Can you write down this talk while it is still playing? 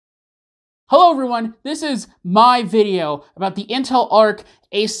Hello everyone, this is my video about the Intel Arc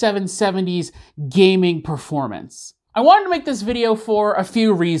A770's gaming performance. I wanted to make this video for a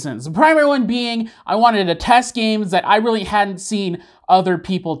few reasons. The primary one being I wanted to test games that I really hadn't seen other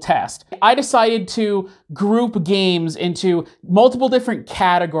people test. I decided to group games into multiple different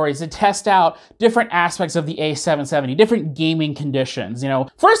categories to test out different aspects of the A770, different gaming conditions,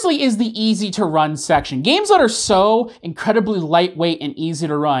 Firstly is the easy to run section. Games that are so incredibly lightweight and easy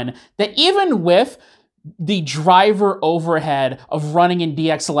to run that even with the driver overhead of running in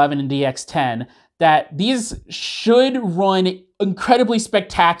DX11 and DX10, that these should run incredibly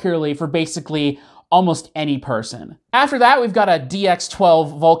spectacularly for basically almost any person. After that, we've got a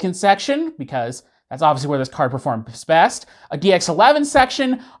DX12 Vulkan section, because that's obviously where this card performs best, a DX11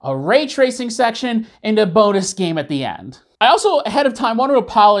 section, a Raytracing section, and a bonus game at the end. I also, ahead of time, want to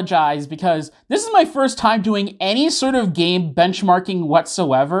apologize because this is my first time doing any sort of game benchmarking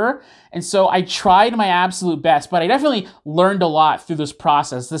whatsoever, and so I tried my absolute best, but I definitely learned a lot through this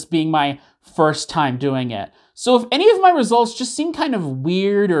process, this being my first time doing it. So if any of my results just seem kind of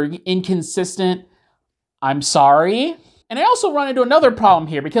weird or inconsistent, I'm sorry. And I also run into another problem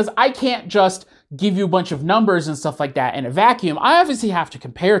here because I can't just give you a bunch of numbers and stuff like that in a vacuum. I obviously have to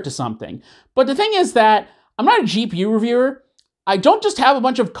compare it to something. But the thing is that I'm not a GPU reviewer. I don't just have a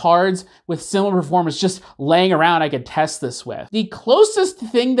bunch of cards with similar performance just laying around I could test this with. The closest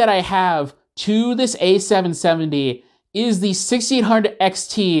thing that I have to this A770 is the 6800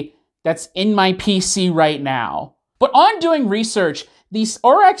 XT that's in my PC right now. But on doing research, the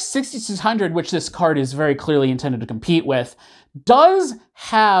RX 6600, which this card is very clearly intended to compete with, does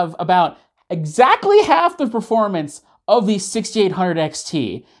have about exactly half the performance of the 6800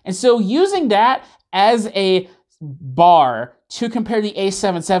 XT. And so using that as a bar to compare the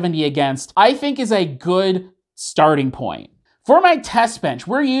A770 against, I think is a good starting point. For my test bench,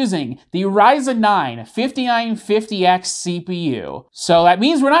 we're using the Ryzen 9 5950X CPU. So that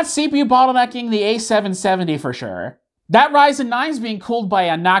means we're not CPU bottlenecking the A770 for sure. That Ryzen 9 is being cooled by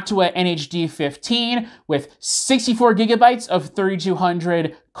a Noctua NHD15 with 64 gigabytes of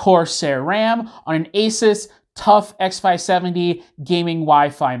 3200 Corsair RAM on an Asus TUF X570 gaming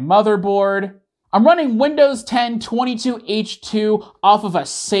Wi-Fi motherboard. I'm running Windows 10 22H2 off of a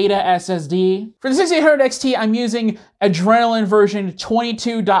SATA SSD. For the 6800 XT, I'm using Adrenalin version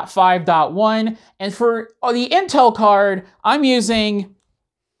 22.5.1. And for the Intel card, I'm using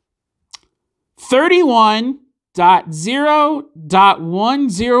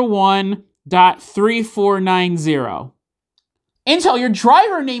 31.0.101.3490. Intel, your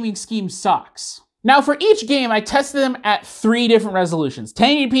driver naming scheme sucks. Now for each game, I tested them at 3 different resolutions,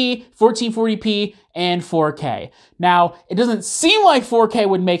 1080p, 1440p, and 4K. Now, it doesn't seem like 4K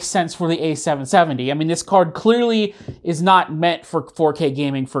would make sense for the A770. I mean, this card clearly is not meant for 4K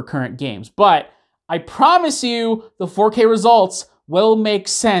gaming for current games, but I promise you the 4K results will make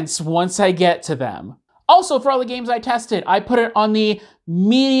sense once I get to them. Also, for all the games I tested, I put it on the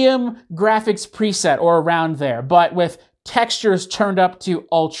medium graphics preset or around there, but with textures turned up to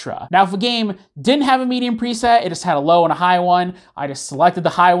ultra. Now, if a game didn't have a medium preset, it just had a low and a high one, I just selected the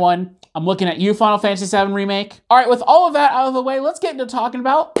high one. I'm looking at you, Final Fantasy VII Remake. All right, with all of that out of the way, let's get into talking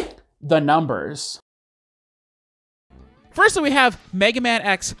about the numbers. Firstly, we have Mega Man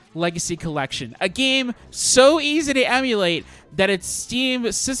X Legacy Collection, a game so easy to emulate that its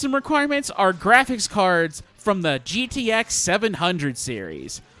Steam system requirements are graphics cards from the GTX 700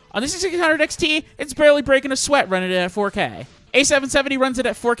 series. On the 6800 XT, it's barely breaking a sweat running it at 4K. A770 runs it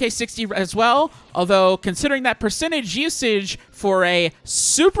at 4K 60 as well, although considering that percentage usage for a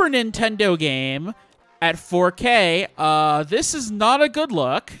Super Nintendo game at 4K, this is not a good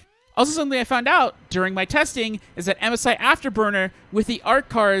look. Also, something I found out during my testing is that MSI Afterburner with the ARC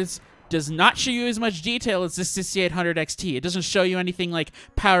cards does not show you as much detail as the 6800 XT. It doesn't show you anything like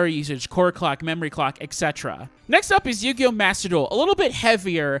power usage, core clock, memory clock, etc. Next up is Yugioh Master Duel, a little bit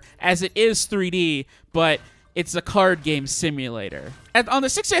heavier as it is 3D, but it's a card game simulator. And on the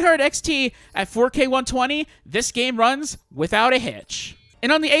 6800 XT at 4K 120, this game runs without a hitch.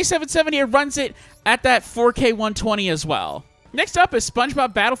 And on the A770, it runs it at that 4K 120 as well. Next up is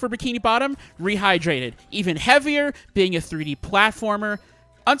Spongebob Battle for Bikini Bottom Rehydrated, even heavier, being a 3D platformer.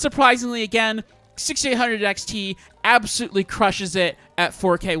 Unsurprisingly, again, 6800 XT absolutely crushes it at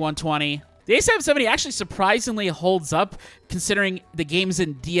 4K 120. The A770 actually surprisingly holds up considering the game's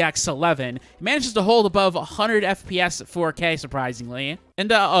in DX11. It manages to hold above 100 FPS at 4K, surprisingly. And,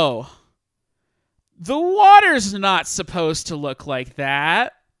 the water's not supposed to look like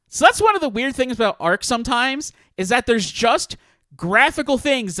that. So that's one of the weird things about Arc sometimes, is that there's just graphical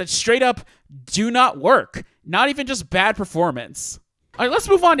things that straight up do not work. Not even just bad performance. All right, let's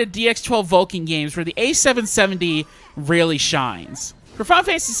move on to DX12 Vulkan games where the A770 really shines. For Final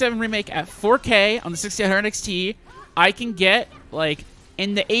Fantasy VII Remake at 4K on the 6800 XT, I can get, like,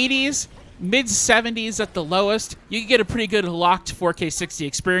 in the 80s, mid-70s at the lowest. You can get a pretty good locked 4K 60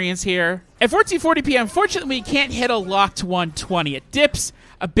 experience here. At 1440p, unfortunately, we can't hit a locked 120. It dips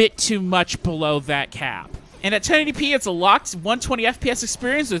a bit too much below that cap. And at 1080p, it's a locked 120 FPS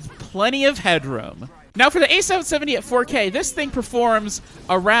experience with plenty of headroom. Now for the A770 at 4K, this thing performs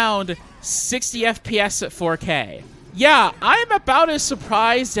around 60 FPS at 4K. Yeah, I'm about as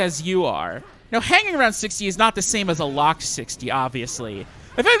surprised as you are. Now, hanging around 60 is not the same as a locked 60, obviously.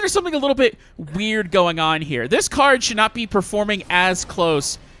 I think there's something a little bit weird going on here. This card should not be performing as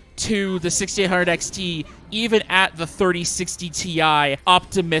close to the 6800 XT, even at the 3060 Ti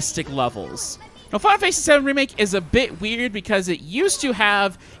optimistic levels. Now, Final Fantasy VII Remake is a bit weird because it used to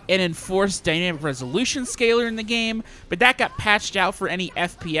have an enforced dynamic resolution scaler in the game, but that got patched out for any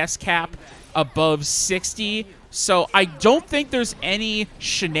FPS cap above 60. So I don't think there's any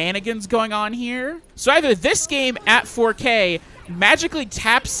shenanigans going on here. So either this game at 4K magically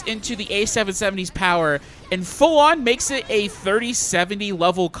taps into the A770's power and full-on makes it a 3070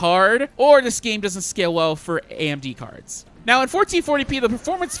 level card, or this game doesn't scale well for AMD cards. Now, in 1440p, the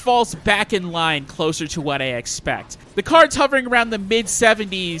performance falls back in line closer to what I expect. The card's hovering around the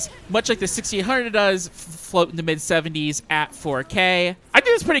mid-70s, much like the 6800 does, float in the mid-70s at 4K. I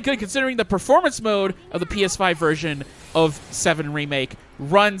think it's pretty good considering the performance mode of the PS5 version of 7 Remake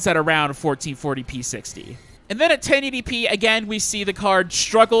runs at around 1440p 60. And then at 1080p, again, we see the card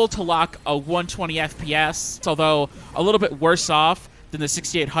struggle to lock a 120 FPS, although a little bit worse off than the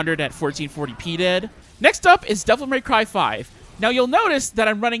 6800 at 1440p did. Next up is Devil May Cry 5. Now you'll notice that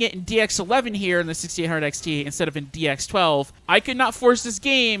I'm running it in DX11 here in the 6800 XT instead of in DX12. I could not force this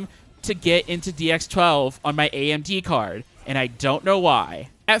game to get into DX12 on my AMD card, and I don't know why.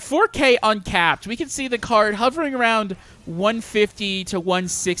 At 4K uncapped, we can see the card hovering around 150 to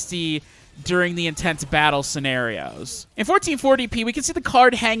 160 during the intense battle scenarios. In 1440p, we can see the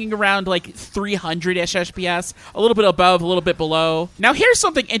card hanging around like 300-ish FPS, a little bit above, a little bit below. Now here's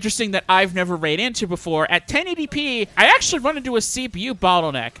something interesting that I've never ran into before. At 1080p, I actually run into a CPU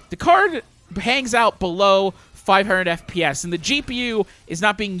bottleneck. The card hangs out below 500 FPS, and the GPU is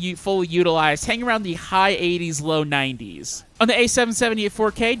not being fully utilized, hanging around the high 80s, low 90s. On the A770 at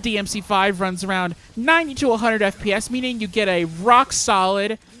 4K, DMC5 runs around 90 to 100 FPS, meaning you get a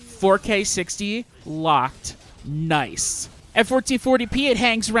rock-solid 4K 60 locked. Nice. At 1440p, it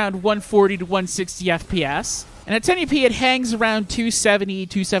hangs around 140 to 160 FPS. And at 1080p, it hangs around 270,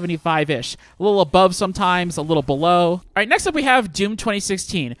 275-ish. A little above sometimes, a little below. All right, next up we have Doom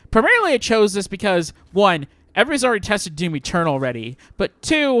 2016. Primarily, I chose this because, one, everybody's already tested Doom Eternal already. But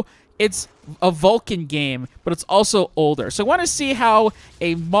two, it's a Vulkan game, but it's also older. So I want to see how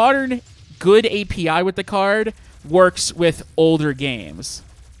a modern, good API with the card works with older games.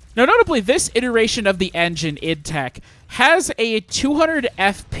 Now, notably, this iteration of the engine, IdTech, has a 200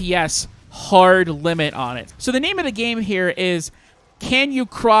 FPS hard limit on it. So the name of the game here is, can you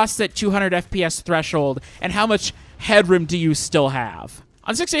cross that 200 FPS threshold, and how much headroom do you still have?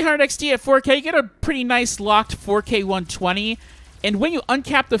 On 6800 XT at 4K, you get a pretty nice locked 4K 120, and when you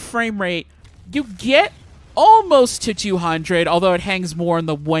uncap the frame rate, you get almost to 200, although it hangs more in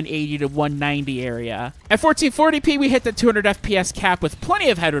the 180 to 190 area. At 1440p, we hit the 200 FPS cap with plenty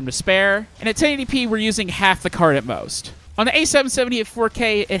of headroom to spare, and at 1080p, we're using half the card at most. On the A770 at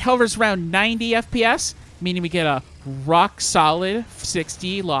 4K, it hovers around 90 FPS, meaning we get a rock-solid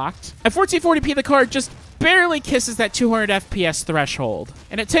 60 locked. At 1440p, the card just barely kisses that 200 FPS threshold.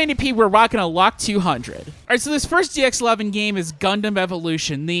 And at 1080p, we're rocking a locked 200. All right, so this first DX11 game is Gundam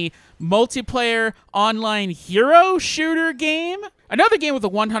Evolution, the multiplayer online hero shooter game. Another game with a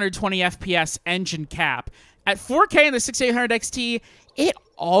 120 FPS engine cap. At 4K in the 6800 XT, it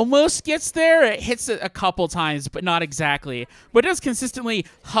almost gets there. It hits it a couple times, but not exactly. But it does consistently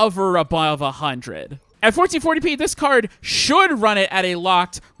hover above 100. At 1440p, this card should run it at a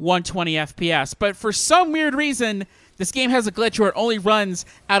locked 120 FPS, but for some weird reason, this game has a glitch where it only runs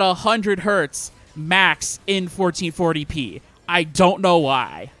at 100 Hertz max in 1440p. I don't know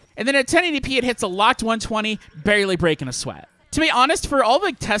why. And then at 1080p, it hits a locked 120, barely breaking a sweat. To be honest, for all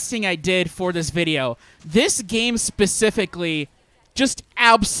the testing I did for this video, this game specifically just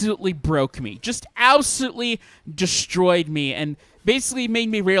absolutely broke me. Just absolutely destroyed me and basically made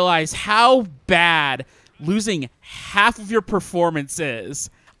me realize how bad losing half of your performance is.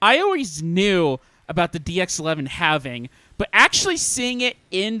 I always knew about the DX11 halving, but actually seeing it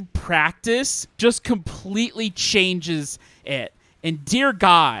in practice just completely changes it. And dear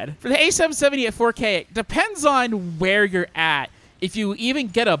God, for the A770 at 4K, it depends on where you're at. if you even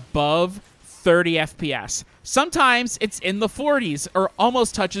get above 30 FPS. Sometimes it's in the 40s or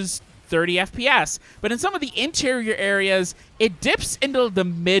almost touches 30 FPS, but in some of the interior areas, it dips into the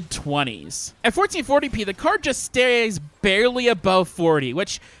mid-20s. At 1440p, the card just stays barely above 40,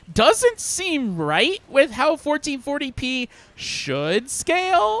 which doesn't seem right with how 1440p should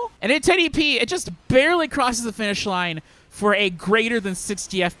scale. And at 1080p, it just barely crosses the finish line for a greater than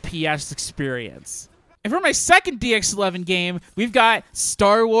 60 FPS experience. And for my second DX11 game, we've got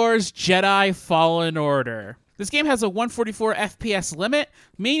Star Wars Jedi Fallen Order. This game has a 144 FPS limit,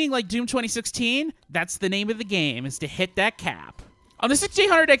 meaning like Doom 2016, that's the name of the game, is to hit that cap. On the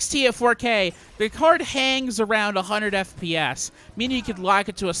 6800 XT at 4K, the card hangs around 100 FPS, meaning you could lock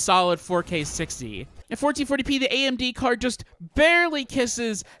it to a solid 4K 60. At 1440p, the AMD card just barely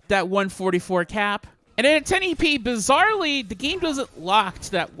kisses that 144 cap. And at 1080p, bizarrely, the game doesn't lock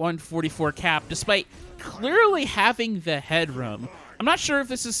to that 144 cap, despite clearly having the headroom. I'm not sure if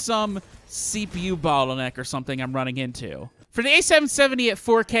this is some CPU bottleneck or something I'm running into. For the A770 at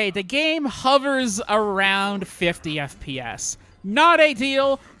 4K, the game hovers around 50 FPS. Not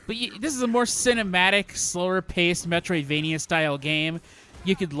ideal, but this is a more cinematic, slower-paced Metroidvania-style game.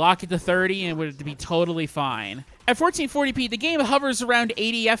 You could lock it to 30 and it would be totally fine. At 1440p, the game hovers around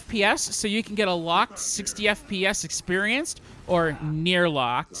 80 FPS, so you can get a locked 60 FPS experienced, or near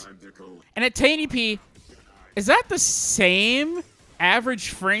locked. And at 1080p, is that the same average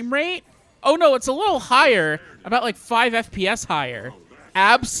frame rate? Oh no, it's a little higher, about like 5 FPS higher.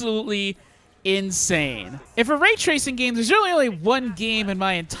 Absolutely insane. And for ray tracing games, there's really only one game in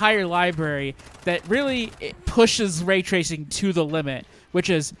my entire library that really pushes ray tracing to the limit,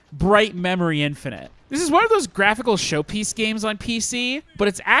 which is Bright Memory Infinite. This is one of those graphical showpiece games on PC, but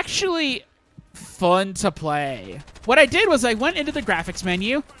it's actually fun to play. What I did was I went into the graphics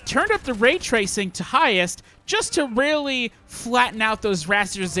menu, turned up the ray tracing to highest just to really flatten out those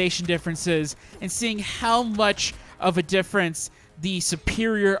rasterization differences and seeing how much of a difference the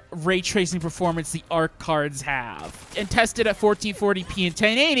superior ray tracing performance the ARC cards have. And tested at 1440p and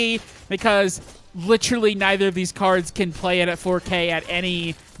 1080 because literally neither of these cards can play it at 4K at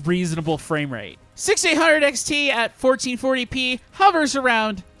any reasonable frame rate. 6800 XT at 1440p hovers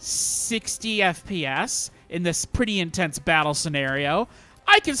around 60 FPS in this pretty intense battle scenario.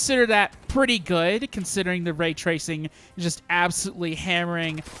 I consider that pretty good, considering the ray tracing is just absolutely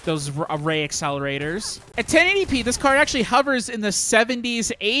hammering those array accelerators. At 1080p, this card actually hovers in the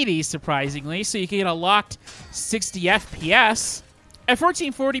 70s, 80s, surprisingly, so you can get a locked 60 FPS. At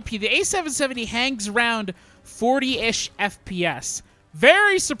 1440p, the A770 hangs around 40-ish FPS.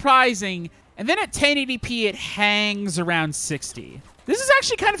 Very surprising. And then at 1080p, it hangs around 60. This is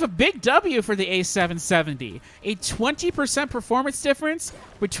actually kind of a big W for the A770. A 20% performance difference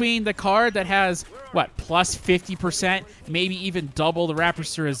between the card that has, what, plus 50%, maybe even double the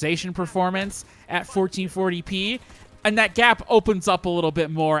rasterization performance at 1440p. And that gap opens up a little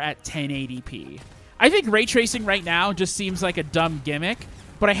bit more at 1080p. I think ray tracing right now just seems like a dumb gimmick,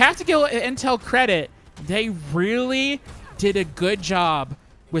 but I have to give Intel credit. They really did a good job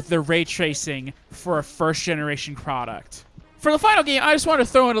with the ray tracing for a first-generation product. For the final game, I just want to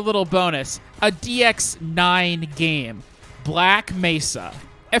throw in a little bonus. A DX9 game, Black Mesa.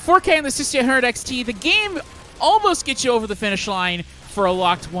 At 4K on the 6800 XT, the game almost gets you over the finish line for a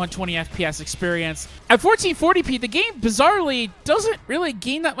locked 120 FPS experience. At 1440p, the game bizarrely doesn't really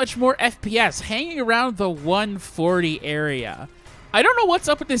gain that much more FPS, hanging around the 140 area. I don't know what's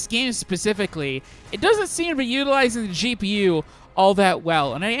up with this game specifically. It doesn't seem to be utilizing the GPU all that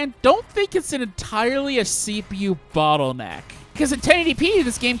well, and I don't think it's entirely a CPU bottleneck. Because at 1080p,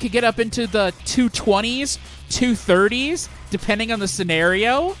 this game could get up into the 220s, 230s, depending on the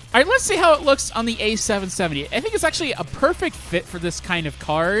scenario. All right, let's see how it looks on the A770. I think it's actually a perfect fit for this kind of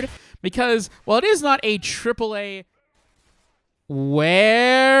card, because while it is not a AAA...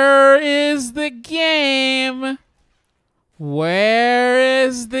 Where is the game? Where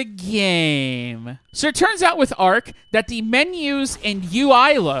is the game? So it turns out with ARC that the menus and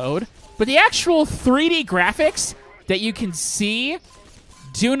UI load, but the actual 3D graphics that you can see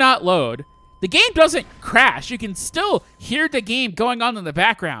do not load. The game doesn't crash. You can still hear the game going on in the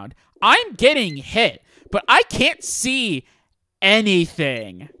background. I'm getting hit, but I can't see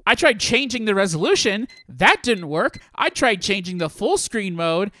anything. I tried changing the resolution. That didn't work. I tried changing the full screen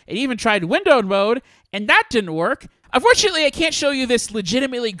mode and even tried windowed mode, and that didn't work. Unfortunately, I can't show you this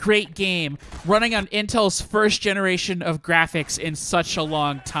legitimately great game running on Intel's first generation of graphics in such a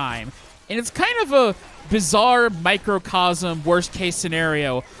long time. And it's kind of a bizarre microcosm, worst-case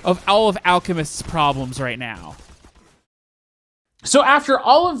scenario of all of Alchemist's problems right now. So after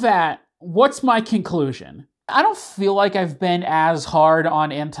all of that, what's my conclusion? I don't feel like I've been as hard on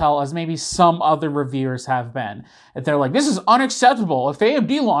Intel as maybe some other reviewers have been. If they're like, this is unacceptable. If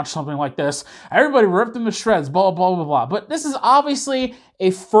AMD launched something like this, everybody ripped them to shreds, blah, blah, blah, blah. But this is obviously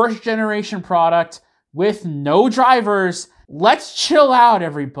a first generation product with no drivers. Let's chill out,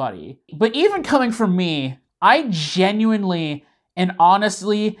 everybody. But even coming from me, I genuinely and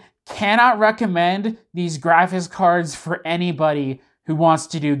honestly cannot recommend these graphics cards for anybody who wants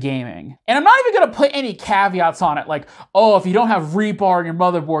to do gaming. And I'm not even gonna put any caveats on it, like, oh, if you don't have rebar in your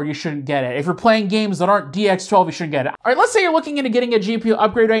motherboard, you shouldn't get it. If you're playing games that aren't DX12, you shouldn't get it. All right, let's say you're looking into getting a GPU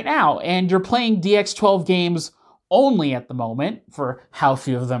upgrade right now, and you're playing DX12 games only at the moment, for how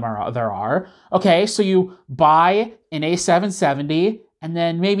few of them there are. Okay, so you buy an A770, and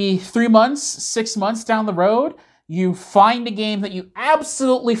then maybe 3 months, 6 months down the road, you find a game that you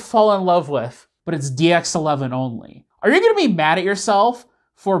absolutely fall in love with, but it's DX11 only. Are you gonna be mad at yourself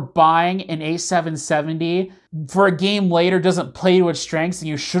for buying an A770 for a game later doesn't play to its strengths and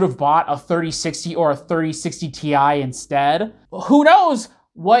you should have bought a 3060 or a 3060 Ti instead? Who knows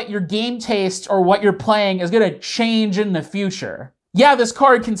what your game taste or what you're playing is gonna change in the future. Yeah, this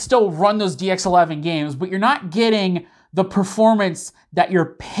card can still run those DX11 games, but you're not getting the performance that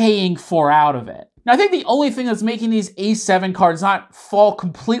you're paying for out of it. Now, I think the only thing that's making these A7 cards not fall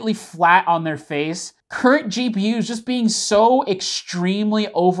completely flat on their face, current GPUs just being so extremely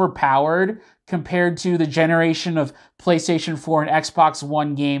overpowered compared to the generation of PlayStation 4 and Xbox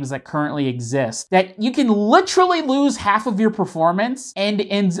One games that currently exist, that you can literally lose half of your performance, and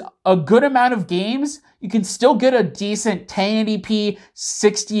in a good amount of games, you can still get a decent 1080p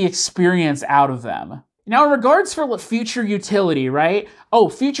 60 experience out of them. Now, in regards for future utility, right? Oh,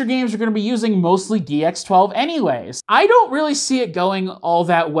 future games are going to be using mostly DX12 anyways. I don't really see it going all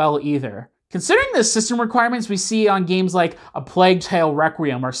that well either. Considering the system requirements we see on games like A Plague Tale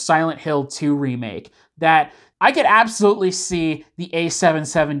Requiem or Silent Hill 2 Remake, that I could absolutely see the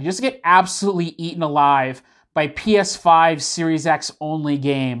A770 just get absolutely eaten alive by PS5 Series X only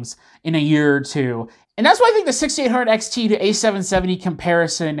games in a year or two. And that's why I think the 6800 XT to A770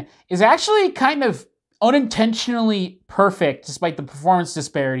 comparison is actually kind of unintentionally perfect despite the performance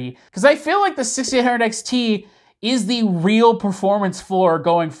disparity, because I feel like the 6800 XT is the real performance floor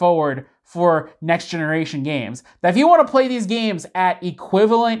going forward for next generation games. That if you want to play these games at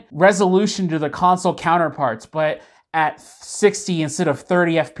equivalent resolution to the console counterparts, but at 60 instead of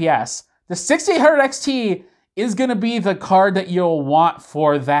 30 FPS, the 6800 XT is going to be the card that you'll want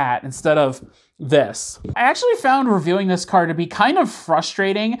for that instead of this. I actually found reviewing this card to be kind of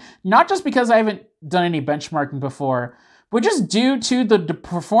frustrating, not just because I haven't done any benchmarking before, but just due to the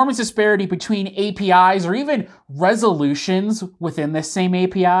performance disparity between APIs or even resolutions within this same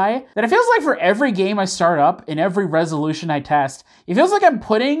API, that it feels like for every game I start up and every resolution I test, it feels like I'm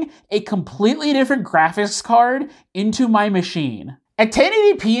putting a completely different graphics card into my machine. At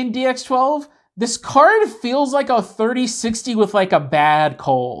 1080p in DX12, this card feels like a 3060 with like a bad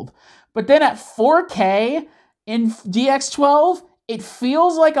cold. But then at 4K in DX12, it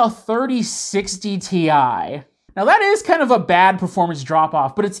feels like a 3060 Ti. Now that is kind of a bad performance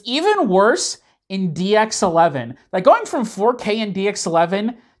drop-off, but it's even worse in DX11. Like going from 4K in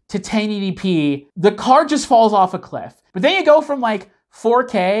DX11 to 1080p, the card just falls off a cliff. But then you go from like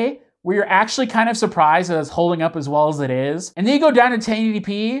 4K, where you're actually kind of surprised that it's holding up as well as it is, and then you go down to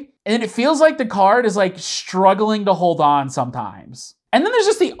 1080p, and then it feels like the card is like struggling to hold on sometimes. And then there's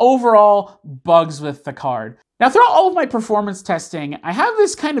just the overall bugs with the card. Now, throughout all of my performance testing, I have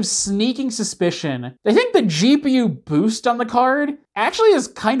this kind of sneaking suspicion that I think the GPU boost on the card actually is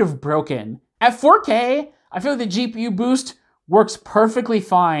kind of broken. At 4K, I feel like the GPU boost works perfectly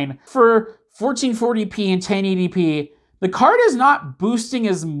fine. For 1440p and 1080p, the card is not boosting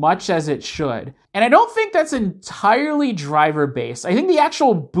as much as it should. And I don't think that's entirely driver-based. I think the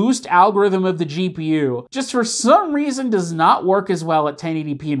actual boost algorithm of the GPU just for some reason does not work as well at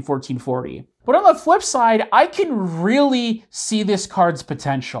 1080p and 1440. But on the flip side, I can really see this card's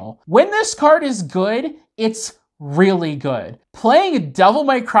potential. When this card is good, it's really good. Playing Devil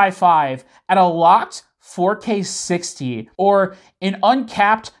May Cry 5 at a locked 4K 60 or an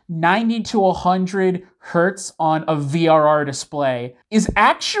uncapped 90 to 100 hertz on a VRR display is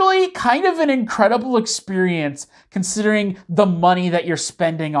actually kind of an incredible experience considering the money that you're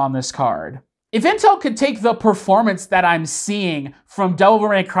spending on this card. If Intel could take the performance that I'm seeing from Devil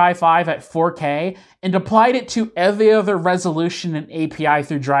May Cry 5 at 4K and applied it to every other resolution and API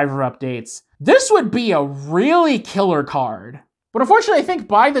through driver updates, this would be a really killer card. But unfortunately, I think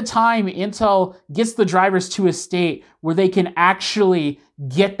by the time Intel gets the drivers to a state where they can actually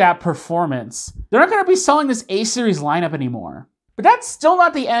get that performance, they're not going to be selling this A-series lineup anymore. But that's still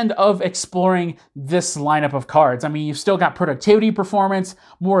not the end of exploring this lineup of cards. I mean, you've still got productivity performance,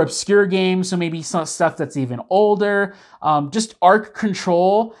 more obscure games, so maybe some stuff that's even older, just arc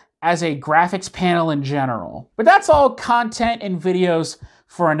control as a graphics panel in general. But that's all content and videos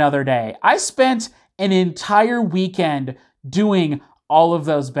for another day. I spent an entire weekend doing all of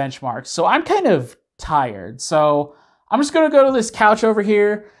those benchmarks, so I'm kind of tired. So I'm just gonna go to this couch over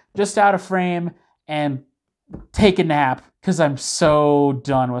here, just out of frame, and take a nap because I'm so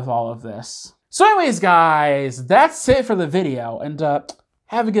done with all of this. So anyways, guys, that's it for the video, and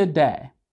have a good day.